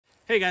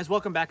Hey guys,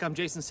 welcome back. I'm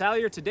Jason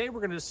Salyer. Today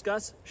we're going to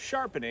discuss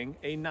sharpening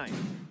a knife.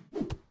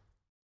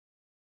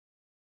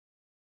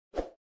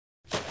 There's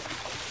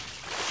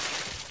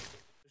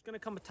going to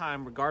come a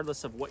time,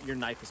 regardless of what your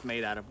knife is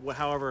made out of,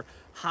 however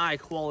high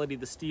quality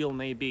the steel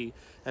may be,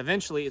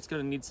 eventually it's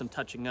going to need some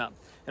touching up.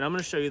 And I'm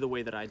going to show you the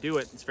way that I do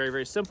it. It's very,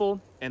 very simple.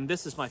 And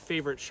this is my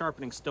favorite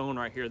sharpening stone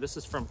right here. This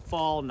is from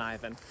Fall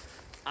Kniving.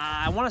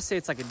 I want to say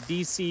it's like a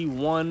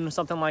DC1,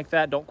 something like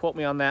that. Don't quote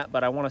me on that,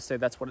 but I want to say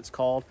that's what it's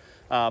called.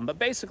 But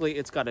basically,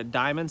 it's got a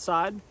diamond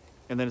side,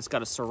 and then it's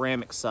got a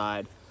ceramic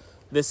side.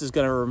 This is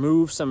going to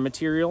remove some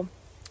material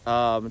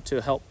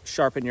to help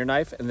sharpen your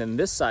knife, and then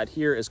this side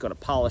here is going to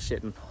polish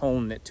it and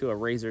hone it to a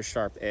razor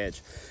sharp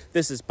edge.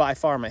 This is by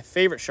far my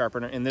favorite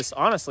sharpener, and this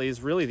honestly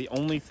is really the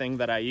only thing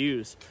that I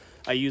use.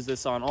 I use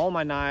this on all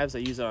my knives. I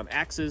use it on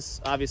axes.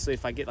 Obviously,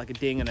 if I get like a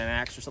ding in an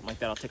axe or something like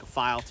that, I'll take a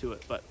file to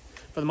it, but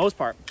for the most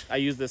part, I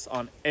use this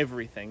on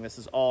everything. This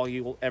is all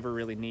you will ever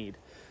really need.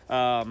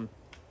 And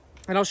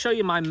I'll show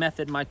you my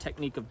method, my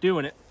technique of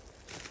doing it.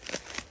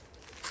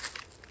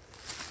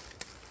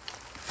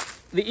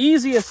 The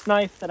easiest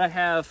knife that I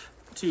have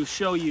to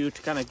show you,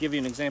 to kind of give you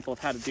an example of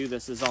how to do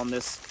this, is on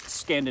this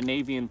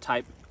Scandinavian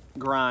type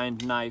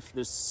grind knife,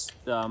 this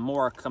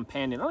more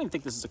companion. I don't even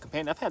think this is a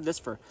companion. I've had this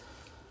for,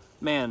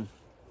 man,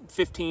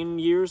 15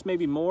 years,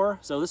 maybe more.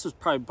 So this was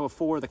probably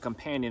before the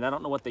companion. I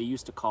don't know what they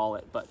used to call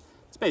it, but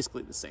it's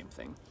basically the same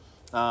thing.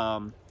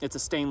 It's a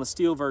stainless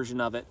steel version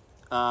of it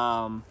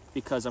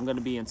because I'm going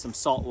to be in some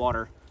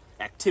saltwater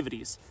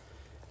activities.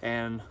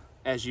 And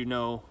as you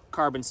know,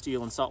 carbon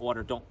steel and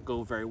saltwater don't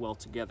go very well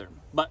together.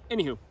 But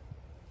anywho,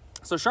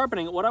 so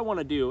sharpening, what I want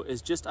to do is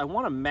just, I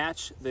want to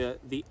match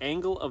the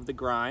angle of the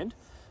grind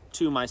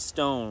to my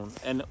stone.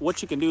 And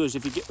what you can do is,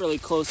 if you get really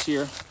close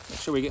here, make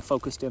sure we get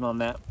focused in on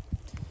that.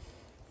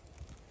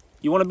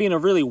 You want to be in a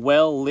really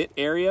well-lit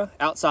area.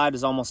 Outside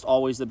is almost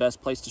always the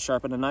best place to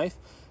sharpen a knife,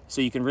 so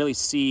you can really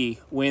see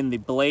when the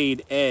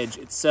blade edge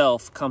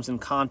itself comes in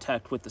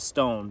contact with the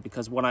stone,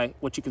 because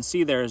what you can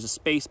see there is a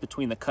space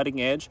between the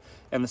cutting edge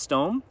and the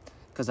stone,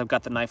 because I've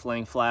got the knife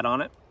laying flat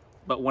on it.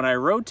 But when I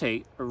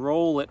rotate,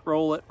 roll it,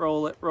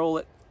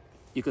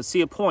 you can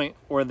see a point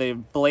where the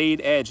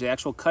blade edge, the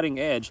actual cutting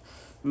edge,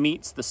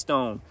 meets the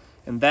stone.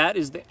 And that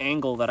is the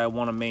angle that I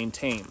want to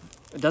maintain.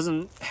 It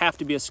doesn't have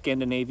to be a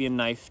Scandinavian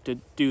knife to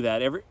do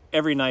that.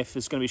 Every knife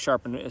is going to be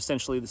sharpened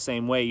essentially the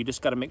same way. You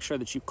just got to make sure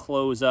that you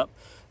close up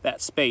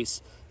that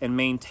space and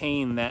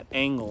maintain that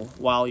angle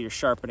while you're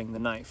sharpening the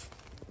knife.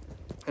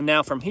 And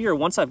now from here,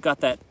 once I've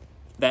got that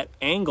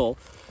angle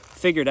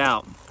figured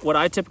out, what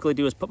I typically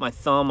do is put my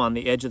thumb on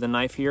the edge of the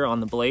knife here on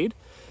the blade.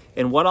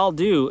 And what I'll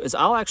do is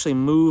I'll actually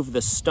move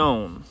the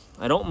stone.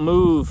 I don't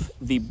move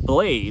the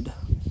blade.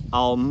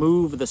 I'll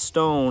move the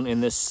stone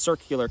in this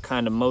circular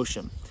kind of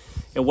motion.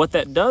 And what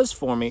that does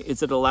for me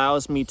is it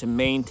allows me to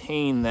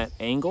maintain that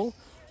angle.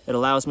 It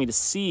allows me to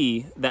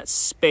see that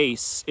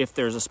space, if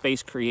there's a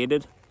space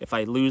created. If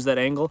I lose that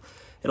angle,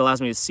 it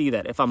allows me to see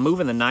that. If I'm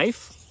moving the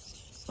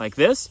knife like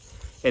this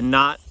and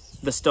not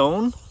the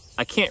stone,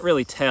 I can't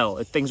really tell.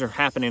 If things are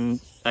happening,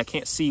 I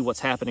can't see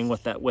what's happening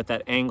with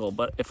that angle.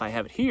 But if I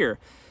have it here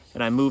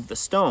and I move the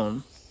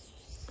stone,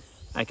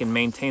 I can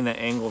maintain that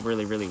angle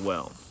really, really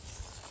well.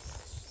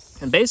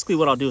 And basically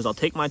what I'll do is I'll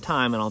take my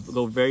time and I'll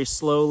go very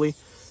slowly,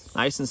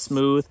 nice and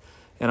smooth,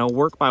 and I'll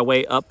work my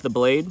way up the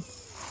blade.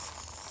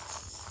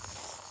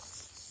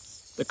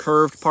 The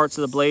curved parts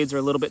of the blades are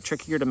a little bit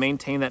trickier to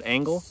maintain that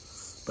angle,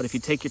 but if you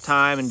take your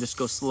time and just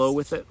go slow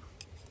with it,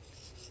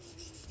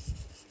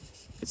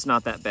 it's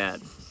not that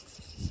bad.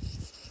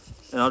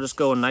 And I'll just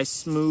go in nice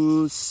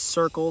smooth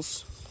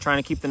circles,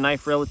 trying to keep the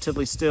knife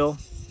relatively still.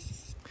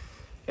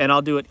 And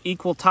I'll do it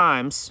equal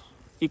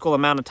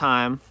amount of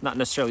time, not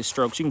necessarily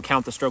strokes. You can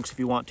count the strokes if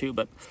you want to,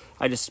 but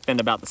I just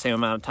spend about the same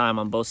amount of time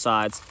on both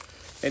sides.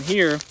 And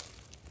here,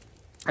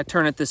 I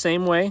turn it the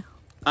same way.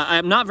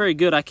 I'm not very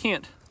good.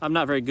 I'm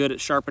not very good at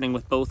sharpening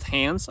with both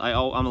hands.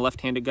 I'm a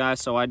left-handed guy,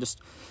 so I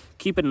just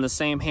keep it in the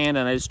same hand,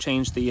 and I just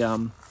change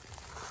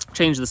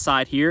the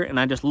side here, and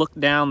I just look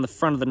down the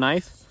front of the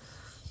knife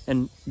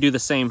and do the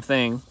same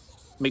thing.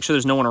 Make sure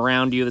there's no one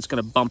around you that's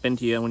going to bump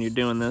into you when you're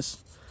doing this.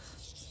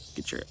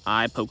 Get your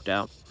eye poked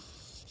out.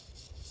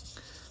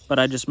 But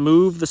I just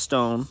move the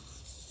stone,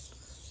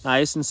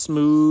 nice and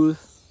smooth,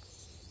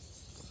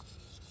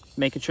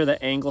 making sure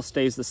the angle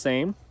stays the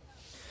same.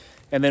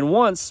 And then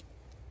once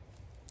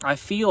I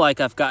feel like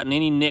I've gotten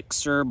any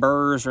nicks or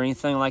burrs or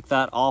anything like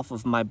that off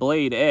of my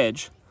blade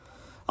edge,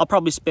 I'll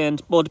probably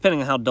spend, well,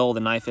 depending on how dull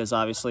the knife is,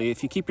 obviously.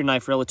 If you keep your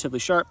knife relatively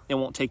sharp, it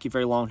won't take you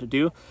very long to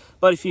do.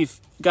 But if you've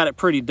got it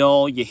pretty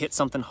dull, you hit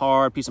something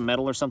hard, a piece of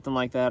metal or something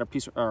like that,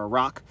 or a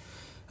rock,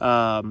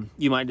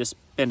 you might just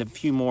spend a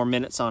few more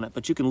minutes on it.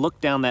 But you can look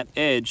down that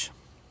edge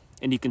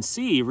and you can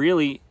see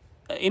really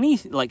any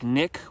like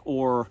nick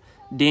or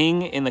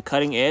ding in the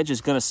cutting edge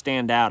is going to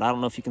stand out. I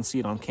don't know if you can see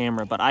it on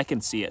camera, but I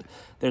can see it.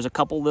 There's a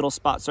couple little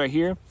spots right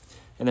here,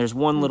 and there's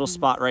one little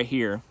spot right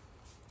here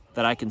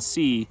that I can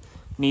see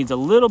needs a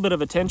little bit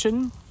of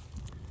attention.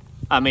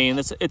 I mean,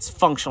 it's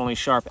functionally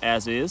sharp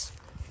as is,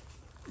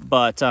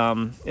 But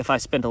if I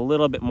spent a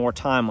little bit more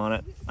time on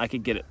it, I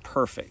could get it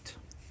perfect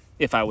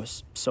if I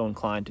was so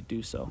inclined to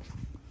do so.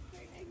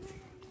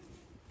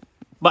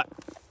 But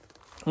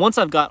once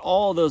I've got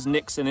all those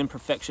nicks and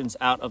imperfections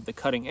out of the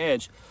cutting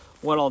edge,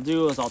 what I'll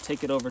do is I'll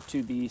take it over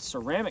to the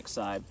ceramic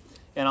side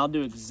and I'll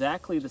do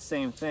exactly the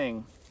same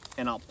thing,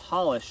 and I'll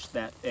polish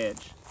that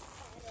edge.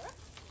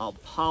 I'll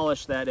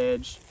polish that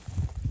edge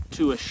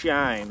to a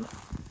shine,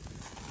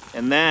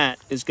 and that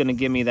is going to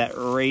give me that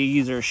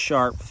razor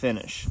sharp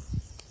finish.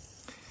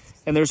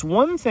 And there's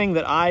one thing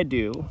that I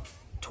do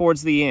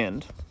towards the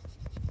end,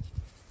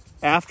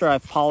 after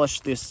I've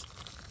polished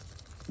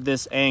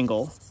this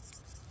angle,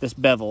 this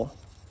bevel,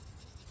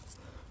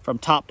 from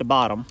top to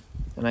bottom,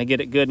 and I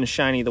get it good and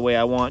shiny the way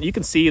I want. You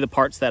can see the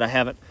parts that I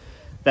haven't,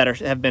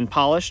 have been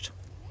polished,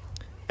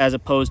 as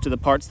opposed to the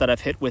parts that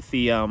I've hit with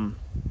the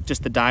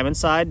just the diamond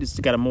side. It's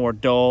got a more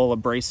dull,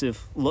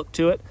 abrasive look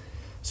to it.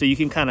 So you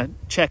can kind of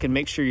check and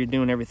make sure you're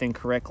doing everything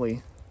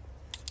correctly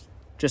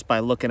just by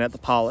looking at the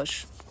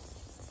polish.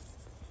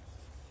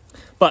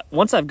 But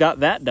once I've got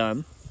that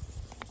done,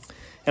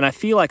 and I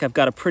feel like I've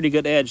got a pretty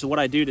good edge, what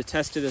I do to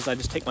test it is I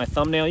just take my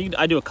thumbnail.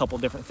 I do a couple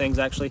different things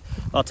actually.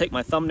 I'll take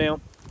my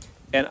thumbnail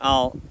and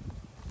I'll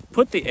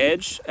put the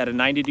edge at a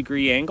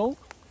 90-degree angle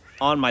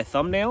on my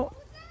thumbnail,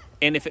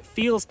 and if it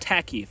feels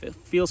tacky, if it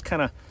feels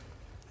kind of,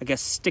 I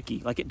guess, sticky,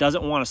 like it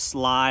doesn't want to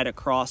slide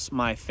across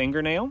my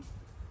fingernail,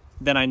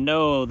 then I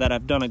know that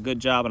I've done a good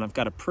job and I've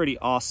got a pretty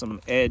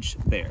awesome edge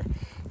there.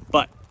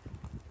 But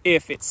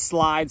if it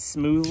slides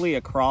smoothly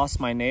across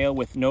my nail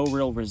with no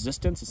real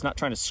resistance, it's not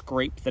trying to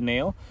scrape the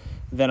nail,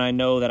 then I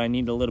know that I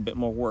need a little bit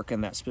more work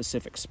in that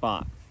specific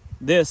spot.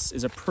 This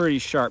is a pretty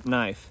sharp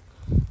knife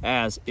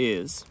as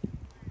is.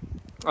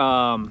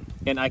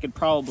 And I could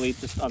probably,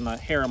 just on the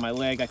hair on my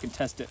leg, I can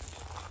test it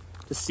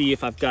to see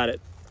if I've got it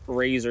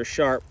razor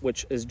sharp,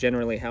 which is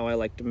generally how I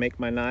like to make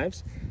my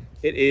knives.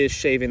 It is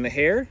shaving the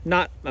hair,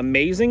 not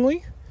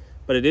amazingly,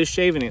 but it is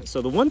shaving it.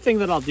 So the one thing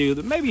that I'll do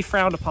that may be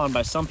frowned upon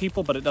by some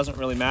people, but it doesn't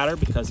really matter,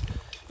 because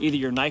either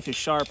your knife is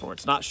sharp or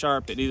it's not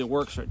sharp. It either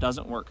works or it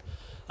doesn't work.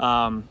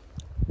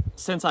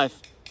 Since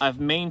I've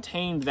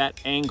maintained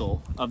that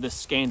angle of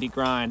this Scandi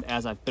grind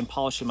as I've been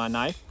polishing my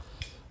knife,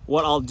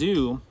 what I'll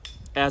do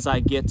as I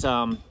get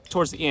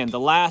towards the end, the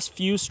last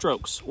few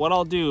strokes, what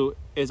I'll do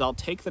is I'll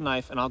take the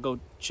knife and I'll go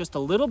just a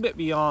little bit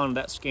beyond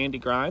that Scandi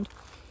grind.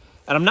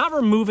 And I'm not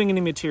removing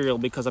any material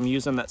because I'm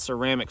using that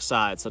ceramic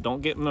side. So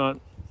don't get in a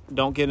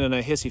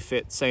hissy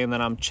fit saying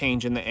that I'm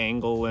changing the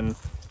angle and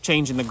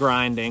changing the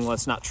grind angle.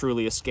 It's not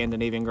truly a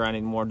Scandinavian grind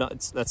anymore.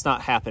 That's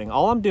not happening.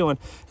 All I'm doing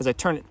is I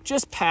turn it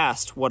just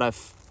past what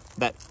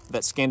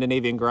that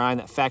Scandinavian grind,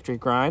 that factory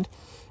grind.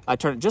 I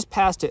turn it just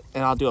past it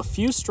and I'll do a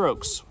few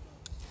strokes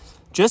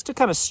just to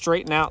kind of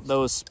straighten out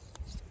those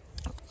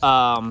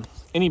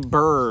any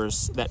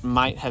burrs that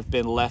might have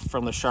been left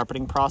from the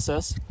sharpening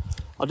process.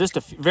 I'll just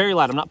very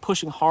light. I'm not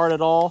pushing hard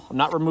at all. I'm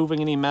not removing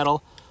any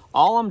metal.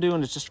 All I'm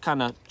doing is just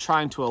kind of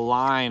trying to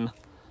align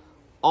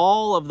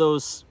all of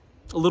those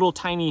little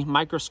tiny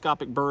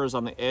microscopic burrs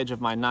on the edge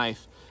of my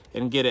knife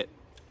and get it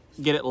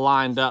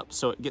lined up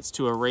so it gets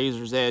to a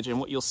razor's edge. And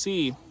what you'll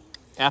see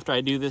after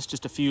I do this,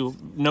 just a few,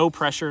 no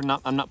pressure,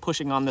 I'm not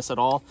pushing on this at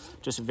all,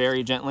 just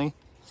very gently.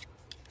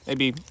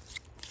 Maybe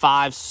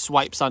 5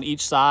 swipes on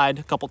each side,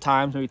 a couple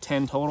times, maybe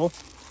 10 total.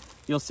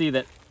 You'll see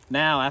that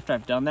now after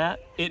I've done that,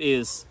 it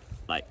is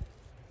like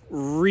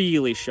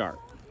really sharp.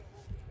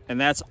 And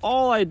that's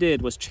all I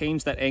did, was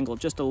change that angle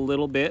just a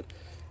little bit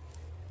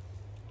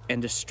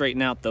and just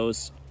straighten out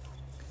those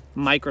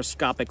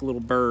microscopic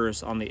little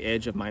burrs on the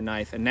edge of my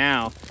knife. And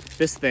now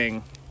this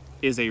thing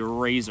is a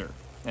razor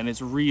and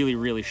it's really,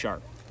 really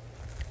sharp.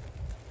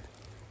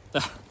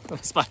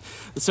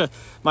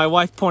 My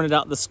wife pointed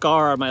out the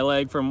scar on my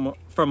leg from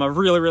a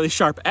really, really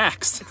sharp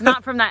axe. It's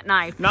not from that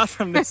knife. Not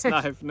from this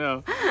knife,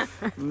 no.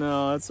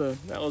 No,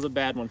 that was a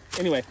bad one.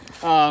 Anyway,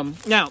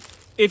 now,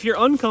 if you're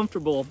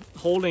uncomfortable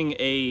holding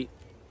a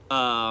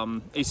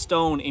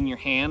stone in your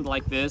hand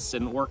like this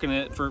and working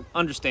it, for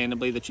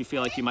understandably that you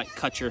feel like you might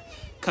cut your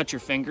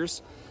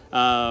fingers,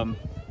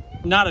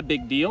 not a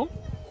big deal.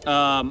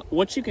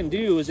 What you can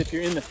do is, if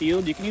you're in the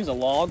field, you can use a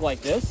log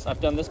like this.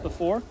 I've done this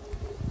before.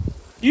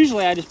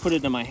 Usually I just put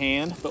it in my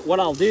hand, but what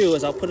I'll do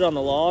is I'll put it on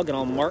the log and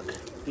I'll mark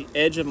the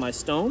edge of my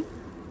stone.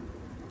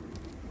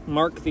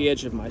 Mark the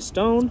edge of my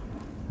stone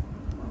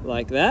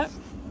like that.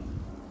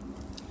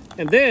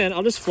 And then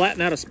I'll just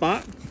flatten out a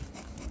spot.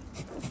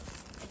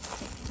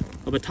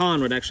 A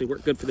baton would actually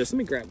work good for this. Let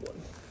me grab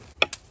one.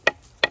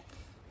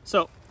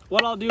 So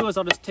what I'll do is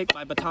I'll just take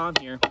my baton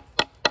here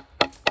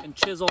and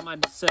chisel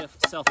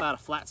myself out a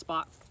flat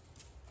spot.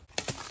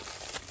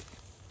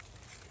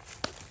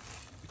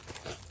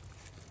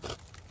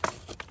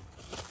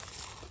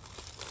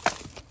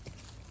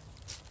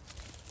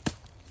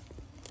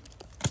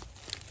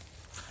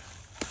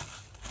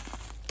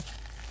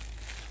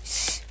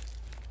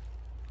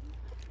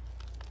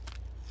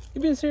 You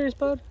being serious,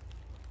 bud?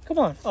 Come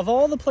on. Of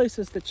all the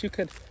places that you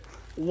could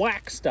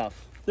whack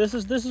stuff, this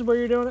is where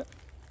you're doing it?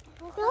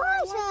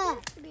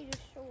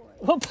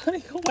 Well, buddy,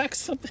 go whack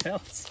something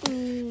else.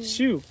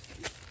 Shoot.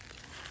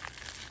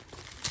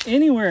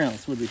 Anywhere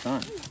else would be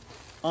fine,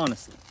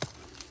 honestly.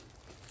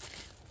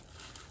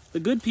 The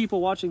good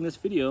people watching this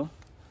video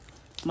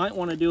might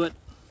want to do it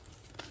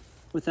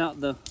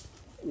without the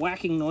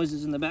whacking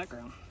noises in the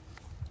background.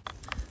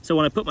 So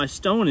when I put my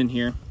stone in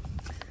here,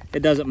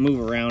 it doesn't move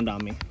around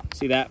on me.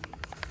 See that?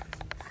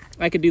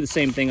 I could do the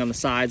same thing on the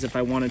sides if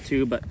I wanted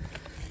to, but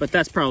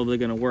that's probably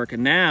going to work.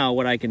 And now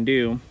what I can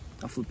do,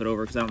 I'll flip it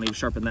over because I don't need to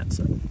sharpen that,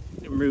 so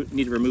I don't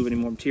need to remove any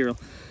more material.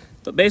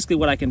 But basically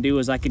what I can do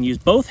is I can use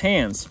both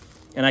hands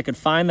and I can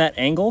find that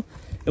angle.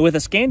 And with a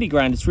Scandi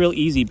grind, it's real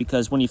easy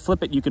because when you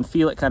flip it, you can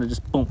feel it kind of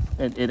just boom.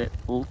 It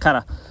kind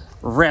of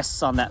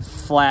rests on that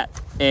flat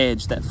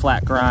edge, that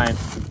flat grind.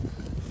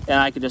 And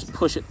I can just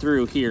push it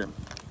through here.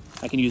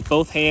 I can use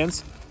both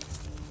hands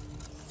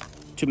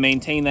to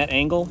maintain that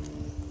angle.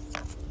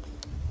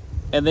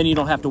 And then you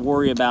don't have to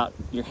worry about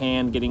your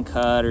hand getting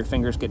cut or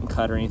fingers getting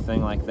cut or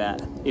anything like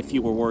that, if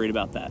you were worried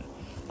about that.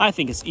 I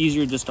think it's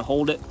easier just to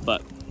hold it,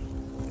 but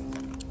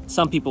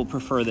some people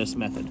prefer this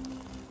method.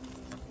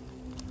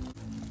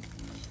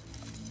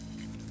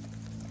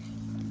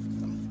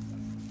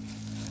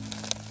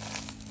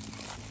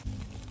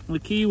 The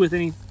key with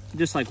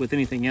just like with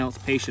anything else,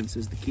 patience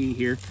is the key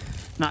here.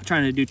 Not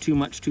trying to do too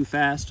much too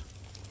fast.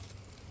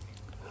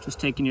 Just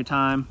taking your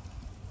time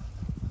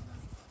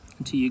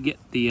until you get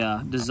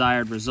the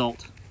desired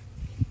result,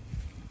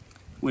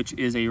 which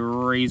is a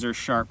razor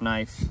sharp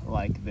knife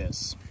like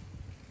this.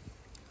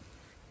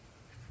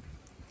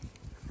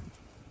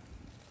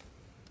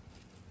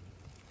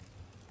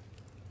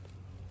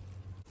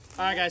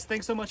 All right, guys,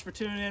 thanks so much for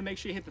tuning in. Make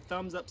sure you hit the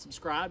thumbs up,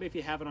 subscribe if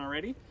you haven't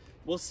already.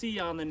 We'll see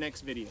you on the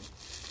next video.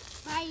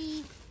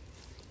 Bye.